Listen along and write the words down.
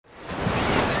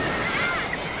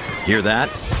Hear that?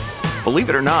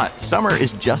 Believe it or not, summer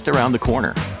is just around the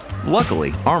corner.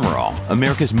 Luckily, Armor All,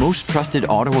 America's most trusted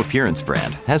auto appearance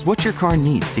brand, has what your car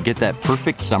needs to get that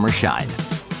perfect summer shine.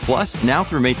 Plus, now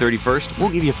through May 31st, we'll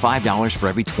give you $5 for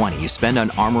every $20 you spend on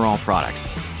Armor All products.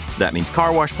 That means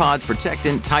car wash pods,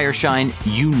 protectant, tire shine,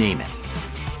 you name it.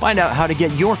 Find out how to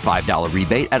get your $5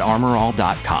 rebate at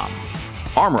armorall.com.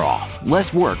 Armor All,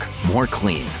 less work, more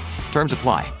clean. Terms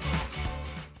apply.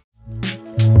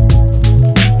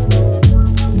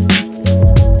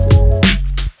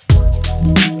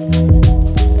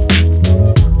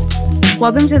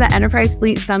 Welcome to the Enterprise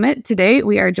Fleet Summit. Today,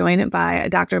 we are joined by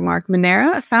Dr. Mark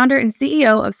Manera, founder and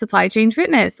CEO of Supply Chain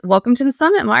Fitness. Welcome to the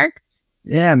summit, Mark.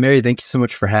 Yeah, Mary, thank you so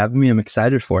much for having me. I'm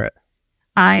excited for it.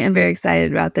 I am very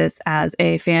excited about this as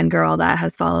a fangirl that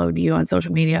has followed you on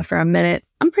social media for a minute.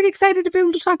 I'm pretty excited to be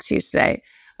able to talk to you today.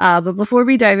 But before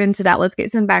we dive into that, let's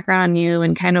get some background on you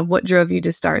and kind of what drove you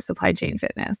to start Supply Chain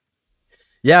Fitness.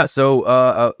 Yeah, so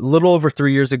a little over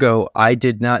 3 years ago, I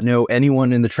did not know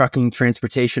anyone in the trucking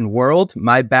transportation world.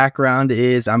 My background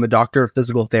is I'm a doctor of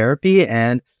physical therapy,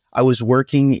 and I was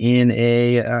working in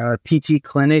a PT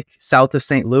clinic south of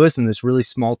St. Louis in this really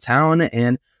small town,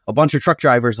 and a bunch of truck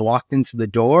drivers walked into the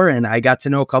door, and I got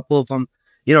to know a couple of them,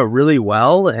 really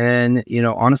well, and,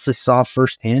 honestly saw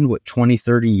firsthand what 20,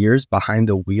 30 years behind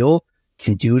the wheel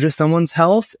can do to someone's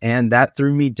health, and that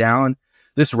threw me down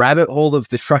this rabbit hole of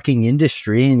the trucking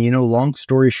industry. And, long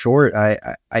story short,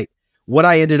 what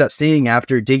I ended up seeing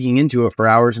after digging into it for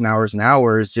hours and hours and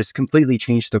hours just completely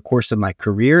changed the course of my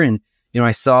career. And,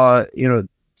 I saw,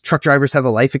 truck drivers have a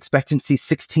life expectancy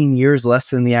 16 years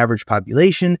less than the average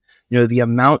population. The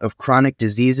amount of chronic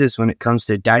diseases when it comes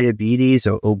to diabetes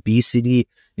or obesity,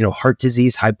 heart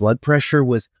disease, high blood pressure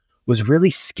was really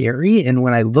scary. And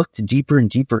when I looked deeper and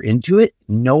deeper into it,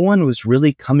 no one was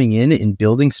really coming in and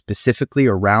building specifically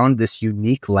around this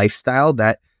unique lifestyle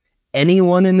that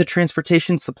anyone in the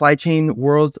transportation supply chain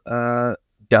world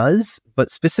does, but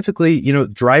specifically,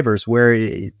 drivers, where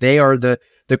they are the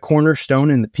cornerstone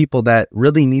and the people that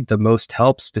really need the most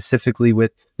help, specifically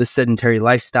with the sedentary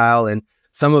lifestyle and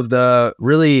some of the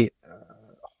really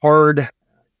hard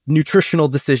nutritional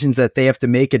decisions that they have to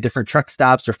make at different truck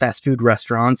stops or fast food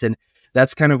restaurants. And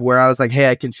that's kind of where I was like, hey,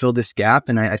 I can fill this gap.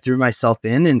 And I threw myself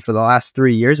in. And for the last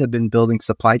 3 years, I've been building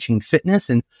Supply Chain Fitness.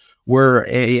 And we're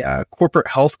a corporate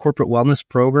health, corporate wellness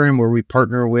program where we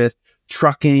partner with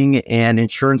trucking and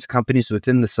insurance companies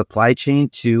within the supply chain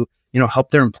to, help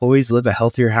their employees live a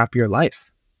healthier, happier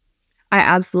life. I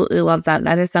absolutely love that.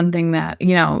 That is something that,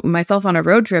 myself on a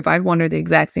road trip, I'd wonder the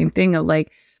exact same thing of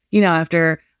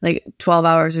after 12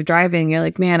 hours of driving, you're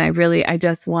like, man, I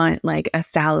just want a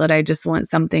salad. I just want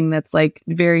something that's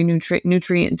very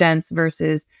nutrient dense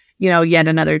versus, yet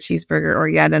another cheeseburger or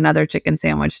yet another chicken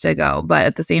sandwich to go. But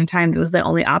at the same time, those are the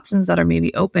only options that are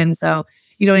maybe open. So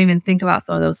you don't even think about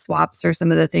some of those swaps or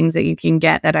some of the things that you can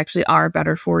get that actually are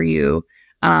better for you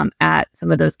at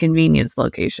some of those convenience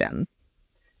locations.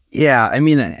 Yeah. I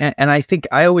mean, and I think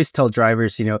I always tell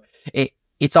drivers,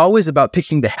 it's always about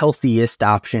picking the healthiest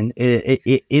option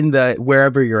in the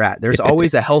wherever you're at. There's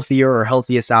always a healthier or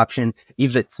healthiest option,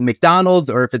 if it's McDonald's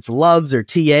or if it's Love's or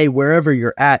TA, wherever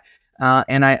you're at.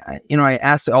 And I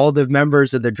asked all the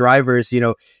members of the drivers,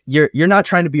 you're not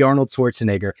trying to be Arnold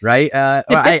Schwarzenegger, right?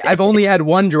 I've only had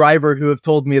one driver who have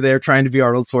told me they're trying to be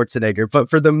Arnold Schwarzenegger, but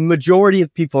for the majority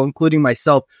of people, including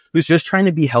myself, who's just trying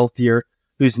to be healthier,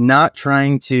 who's not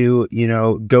trying to,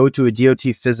 go to a DOT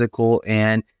physical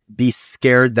and be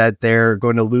scared that they're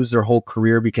going to lose their whole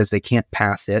career because they can't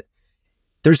pass it.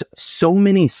 There's so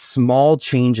many small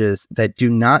changes that do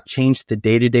not change the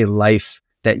day-to-day life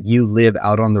that you live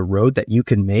out on the road that you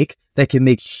can make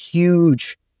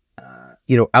huge,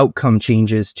 outcome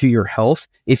changes to your health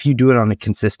if you do it on a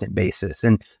consistent basis.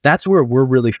 And that's where we're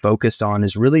really focused on,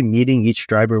 is really meeting each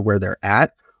driver where they're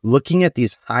at, looking at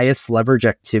these highest leverage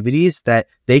activities that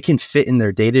they can fit in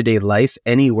their day-to-day life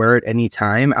anywhere at any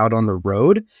time out on the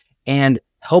road, and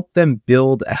help them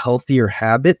build a healthier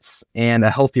habits and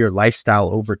a healthier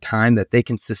lifestyle over time that they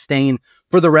can sustain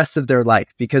for the rest of their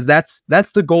life. Because that's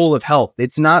the goal of health.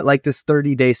 It's not like this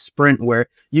 30-day sprint where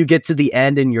you get to the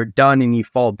end and you're done and you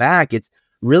fall back. It's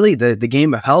really the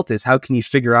game of health is how can you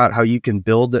figure out how you can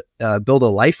build a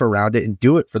life around it and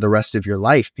do it for the rest of your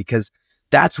life, because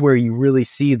that's where you really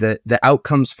see the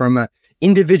outcomes from a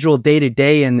individual day to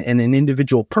day and an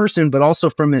individual person, but also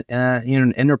from an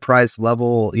enterprise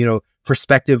level,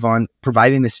 perspective on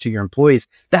providing this to your employees.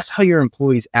 That's how your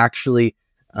employees actually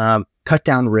cut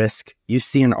down risk. You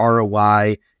see an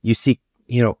ROI. You see,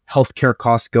 healthcare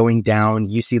costs going down.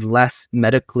 You see less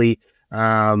medically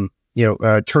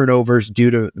turnovers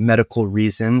due to medical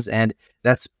reasons. And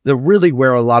that's really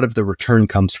where a lot of the return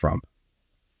comes from.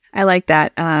 I like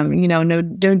that.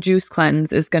 No juice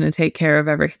cleanse is going to take care of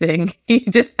everything. You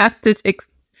just have to take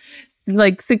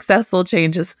like successful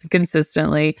changes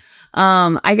consistently.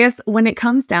 I guess when it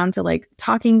comes down to like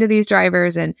talking to these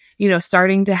drivers and,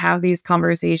 starting to have these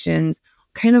conversations,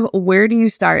 kind of where do you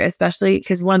start? Especially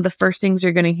because one of the first things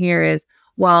you're going to hear is,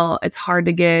 well, it's hard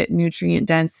to get nutrient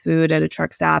dense food at a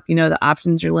truck stop. The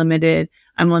options are limited.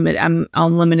 I'm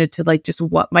limited to like just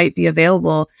what might be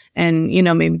available. And,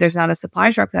 maybe there's not a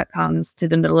supply truck that comes to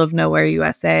the middle of nowhere,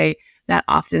 USA that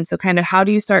often. So kind of how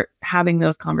do you start having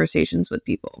those conversations with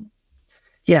people?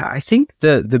 Yeah, I think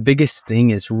the biggest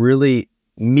thing is really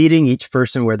meeting each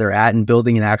person where they're at and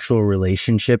building an actual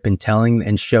relationship and telling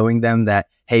and showing them that,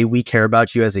 hey, we care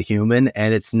about you as a human.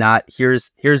 And it's not,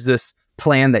 here's this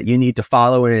plan that you need to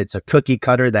follow, and it's a cookie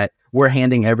cutter that we're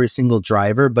handing every single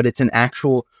driver, but it's an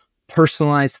actual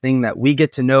personalized thing that we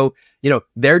get to know,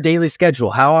 their daily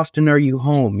schedule. How often are you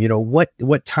home?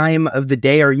 What time of the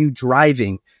day are you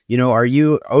driving? Are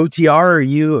you OTR? Are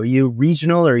you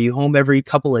regional? Are you home every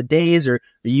couple of days? Or are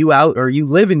you out, or you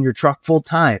live in your truck full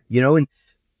time? And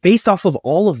based off of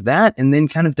all of that, and then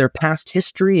kind of their past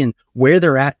history and where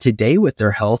they're at today with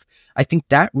their health, I think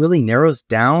that really narrows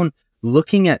down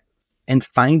looking at and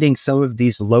finding some of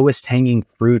these lowest hanging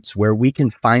fruits where we can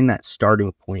find that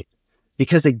starting point.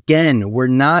 Because again, we're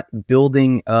not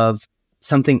building of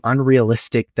something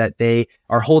unrealistic that they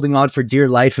are holding on for dear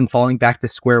life and falling back to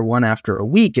square one after a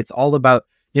week. It's all about,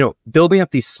 building up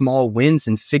these small wins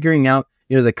and figuring out,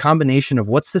 the combination of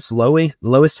what's this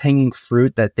lowest hanging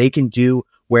fruit that they can do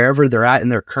wherever they're at in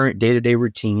their current day-to-day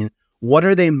routine. What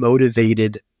are they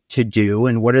motivated to do,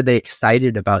 and what are they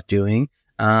excited about doing?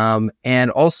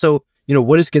 And also,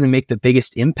 what is going to make the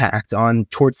biggest impact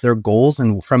towards their goals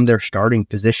and from their starting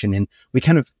position. And we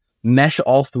kind of mesh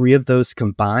all three of those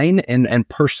combine and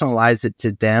personalize it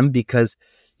to them, because,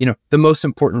 the most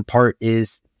important part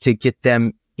is to get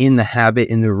them in the habit,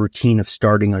 in the routine of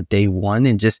starting on day one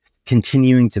and just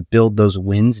continuing to build those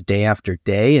wins day after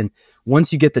day. And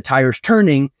once you get the tires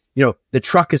turning, the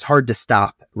truck is hard to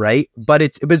stop, right? But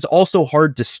it's also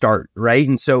hard to start, right?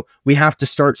 And so we have to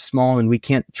start small, and we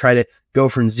can't try to go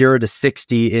from 0 to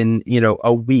 60 in,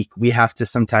 a week. We have to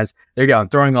sometimes, there you go, I'm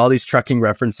throwing all these trucking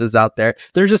references out there.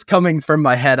 They're just coming from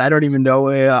my head. I don't even know.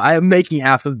 I am making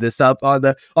half of this up on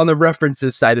the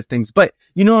references side of things. But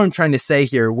you know what I'm trying to say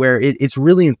here, where it's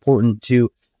really important to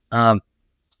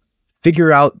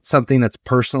figure out something that's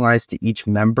personalized to each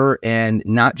member, and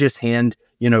not just hand,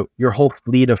 your whole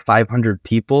fleet of 500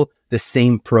 people the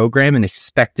same program and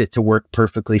expect it to work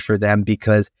perfectly for them,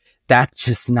 because that's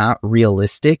just not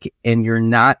realistic. And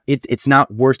it's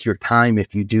not worth your time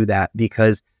if you do that,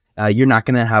 because you're not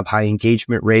going to have high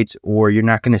engagement rates, or you're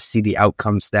not going to see the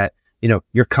outcomes that,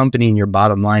 your company and your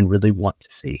bottom line really want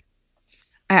to see.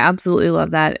 I absolutely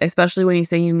love that, especially when you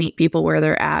say you meet people where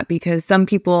they're at, because some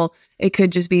people, it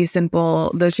could just be simple.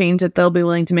 The change that they'll be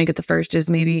willing to make at the first is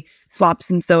maybe swap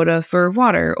some soda for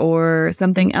water or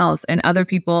something else. And other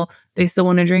people, they still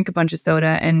want to drink a bunch of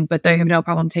soda, but they have no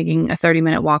problem taking a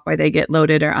 30-minute walk while they get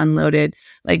loaded or unloaded,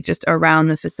 like just around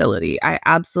the facility. I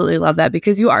absolutely love that,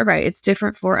 because you are right. It's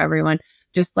different for everyone.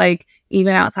 Just like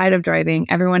even outside of driving,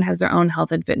 everyone has their own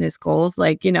health and fitness goals.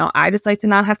 Like, I just like to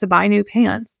not have to buy new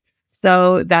pants.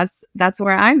 So that's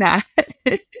where I'm at.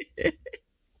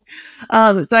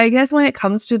 So I guess when it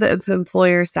comes to the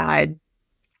employer side,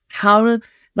 how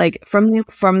like from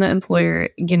the employer,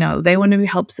 they want to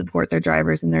help support their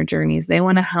drivers in their journeys. They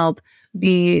want to help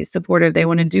be supportive. They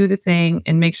want to do the thing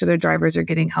and make sure their drivers are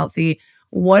getting healthy.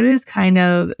 What is kind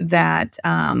of that?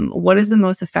 What is the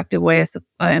most effective way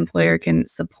an employer can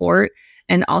support?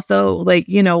 And also, like,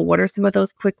 what are some of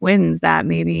those quick wins that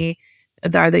maybe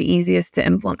are the easiest to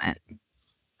implement?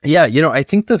 Yeah, I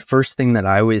think the first thing that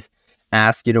I always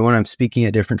ask, when I'm speaking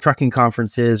at different trucking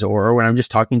conferences, or when I'm just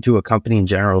talking to a company in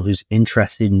general who's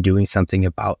interested in doing something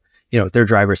about, their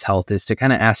driver's health, is to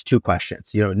kind of ask two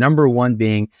questions. Number one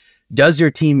being, does your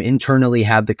team internally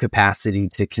have the capacity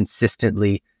to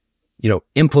consistently,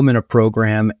 implement a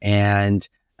program and,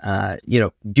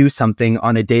 do something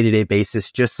on a day-to-day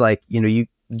basis, just like, you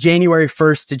January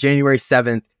 1st to January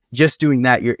 7th, just doing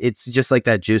that, it's just like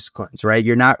that juice cleanse, right?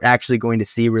 You're not actually going to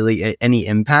see really any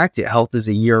impact. Health is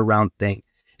a year-round thing.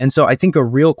 And so I think a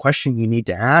real question you need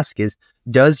to ask is,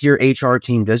 does your HR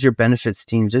team, does your benefits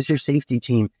team, does your safety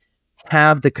team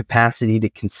have the capacity to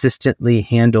consistently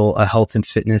handle a health and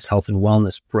fitness, health and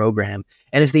wellness program?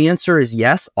 And if the answer is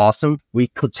yes, awesome. We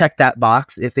could check that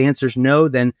box. If the answer is no,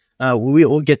 then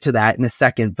we'll get to that in a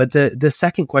second. But the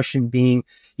second question being,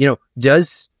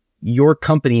 does your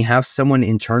company have someone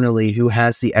internally who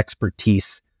has the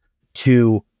expertise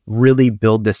to really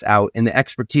build this out, and the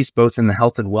expertise both in the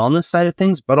health and wellness side of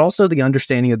things, but also the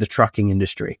understanding of the trucking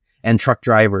industry and truck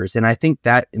drivers. And I think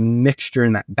that mixture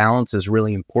and that balance is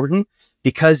really important,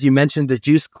 because you mentioned the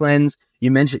juice cleanse.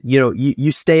 You mentioned,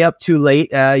 you stay up too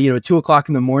late, 2:00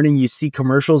 in the morning, you see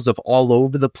commercials of all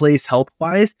over the place health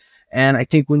wise. And I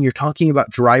think when you're talking about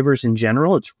drivers in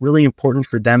general, it's really important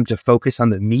for them to focus on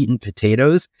the meat and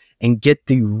potatoes and get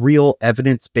the real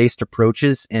evidence-based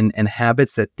approaches and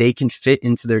habits that they can fit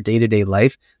into their day-to-day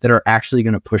life that are actually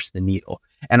going to push the needle.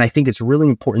 And I think it's really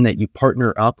important that you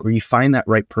partner up, or you find that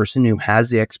right person who has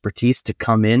the expertise to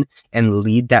come in and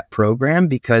lead that program,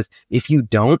 because if you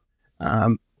don't,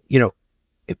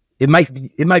 it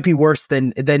might be worse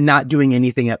than not doing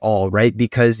anything at all, right?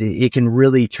 Because it can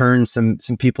really turn some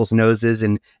people's noses,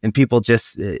 and people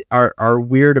just are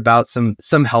weird about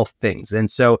some health things. And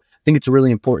so I think it's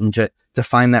really important to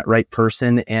find that right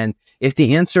person. And if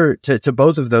the answer to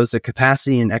both of those, the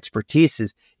capacity and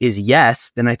expertise, is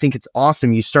yes, then I think it's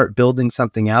awesome. You start building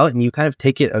something out, and you kind of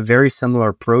take it a very similar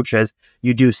approach as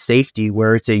you do safety,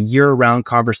 where it's a year-round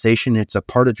conversation. It's a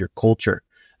part of your culture.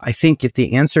 I think if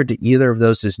the answer to either of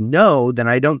those is no, then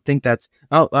I don't think that's,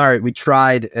 all right, we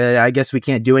tried. I guess we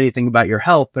can't do anything about your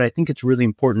health. But I think it's really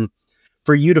important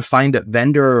for you to find a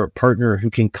vendor or partner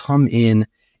who can come in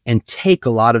and take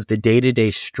a lot of the day-to-day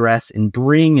stress and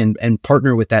bring and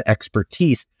partner with that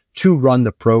expertise to run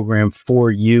the program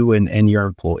for you and your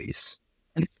employees.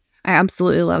 I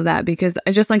absolutely love that, because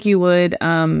just like you would,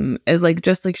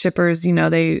 just like shippers,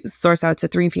 they source out to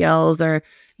 3PLs or,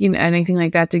 anything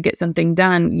like that to get something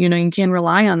done, you can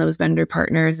rely on those vendor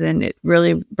partners, and it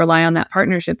really rely on that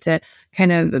partnership to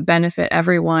kind of benefit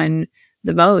everyone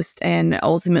the most, and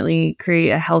ultimately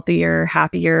create a healthier,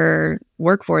 happier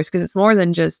workforce. Because it's more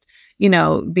than just,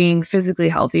 being physically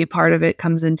healthy. Part of it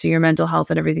comes into your mental health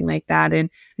and everything like that.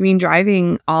 And I mean,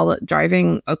 driving,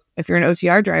 if you're an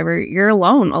OTR driver, you're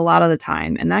alone a lot of the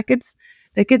time, and that gets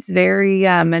very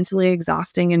mentally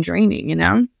exhausting and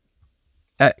draining.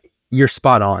 You're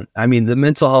spot on. I mean, the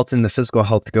mental health and the physical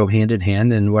health go hand in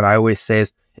hand. And what I always say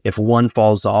is, if one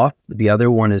falls off, the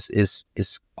other one is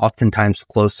oftentimes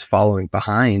close following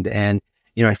behind. And,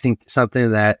 I think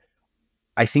something that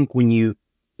when you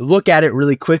look at it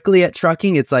really quickly at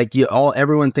trucking, it's like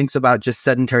everyone thinks about just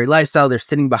sedentary lifestyle. They're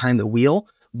sitting behind the wheel.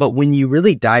 But when you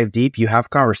really dive deep, you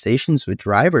have conversations with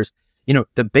drivers.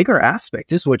 The bigger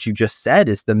aspect is what you just said,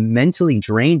 is the mentally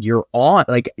drained. You're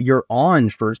on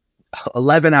for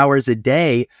 11 hours a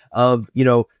day of,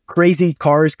 crazy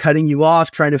cars cutting you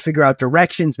off, trying to figure out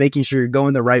directions, making sure you're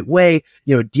going the right way,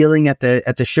 dealing at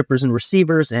the shippers and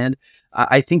receivers. And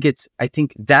I think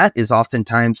that is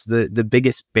oftentimes the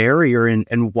biggest barrier,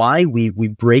 and why we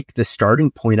break the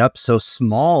starting point up so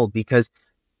small, because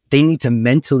they need to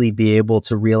mentally be able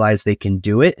to realize they can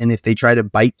do it. And if they try to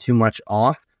bite too much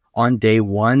off on day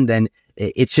one, then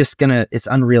it's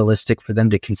unrealistic for them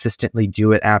to consistently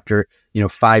do it after,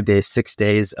 5 days, 6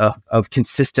 days of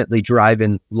consistently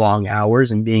driving long hours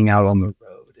and being out on the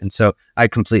road. And so I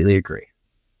completely agree.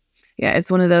 Yeah, it's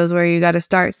one of those where you got to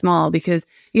start small, because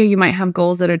you might have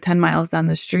goals that are 10 miles down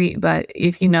the street, but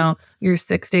if you're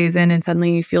 6 days in and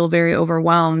suddenly you feel very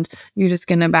overwhelmed, you're just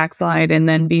going to backslide and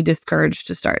then be discouraged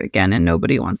to start again, and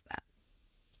nobody wants that.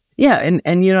 Yeah, and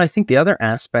I think the other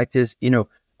aspect is,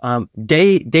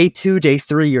 day 2, day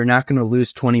 3, you're not going to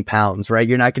lose 20 pounds, right?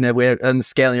 You're not going to weigh on the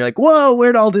scale and you're like, whoa,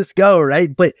 where'd all this go?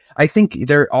 Right. But I think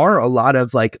there are a lot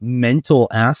of mental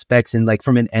aspects, and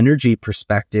from an energy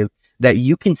perspective, that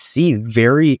you can see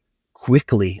very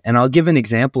quickly. And I'll give an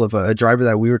example of a driver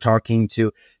that we were talking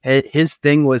to. His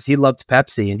thing was, he loved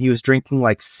Pepsi, and he was drinking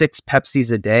 6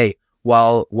 Pepsis a day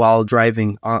while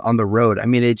driving on the road. I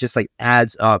mean, it just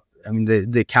adds up. I mean,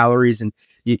 the calories, and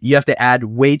you have to add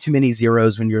way too many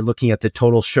zeros when you're looking at the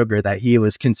total sugar that he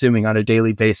was consuming on a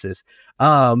daily basis.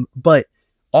 But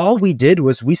all we did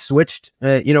was we switched,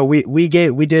 we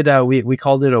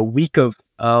called it a week of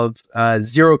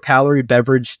 0 calorie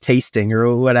beverage tasting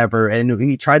or whatever. And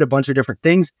we tried a bunch of different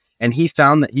things, and he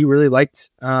found that he really liked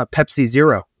Pepsi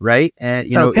Zero. Right. And,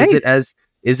 okay.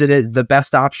 Is it the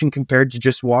best option compared to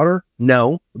just water?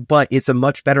 No, but it's a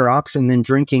much better option than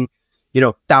drinking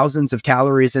thousands of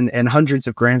calories and hundreds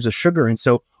of grams of sugar. And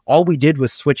so all we did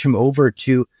was switch him over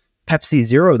to Pepsi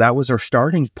Zero. That was our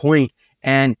starting point.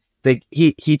 And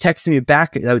he texted me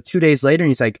back 2 days later, and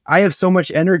he's like, I have so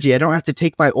much energy. I don't have to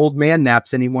take my old man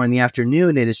naps anymore in the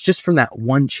afternoon. And it's just from that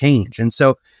one change. And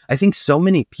so I think so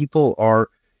many people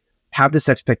have this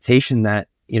expectation that,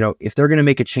 if they're going to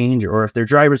make a change, or if their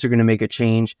drivers are going to make a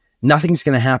change, nothing's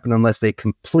going to happen unless they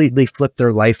completely flip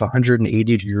their life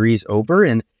 180 degrees over.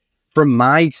 And from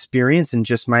my experience and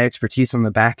just my expertise on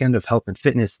the back end of health and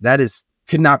fitness,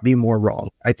 could not be more wrong.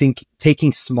 I think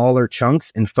taking smaller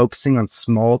chunks and focusing on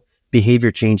small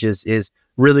behavior changes is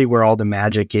really where all the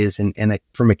magic is, and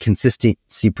from a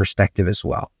consistency perspective as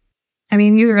well. I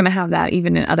mean, you're going to have that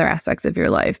even in other aspects of your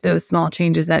life. Those small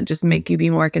changes that just make you be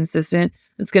more consistent.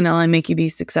 It's going to only make you be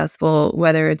successful,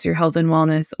 whether it's your health and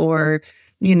wellness or,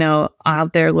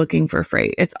 out there looking for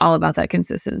freight. It's all about that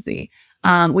consistency.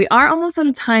 We are almost out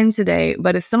of time today,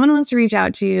 but if someone wants to reach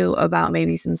out to you about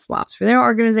maybe some swaps for their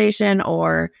organization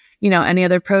or, any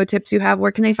other pro tips you have,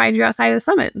 where can they find you outside of the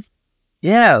summit?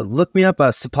 Yeah, look me up,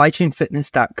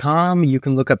 supplychainfitness.com. You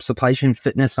can look up Supply Chain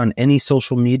Fitness on any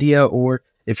social media, or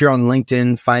if you're on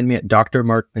LinkedIn, find me at Dr.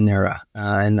 Mark Manera.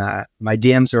 And my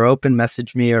DMs are open,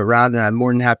 message me around, and I'm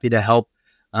more than happy to help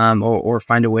or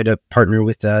find a way to partner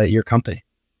with your company.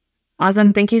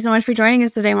 Awesome. Thank you so much for joining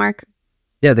us today, Mark.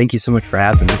 Yeah, thank you so much for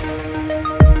having me.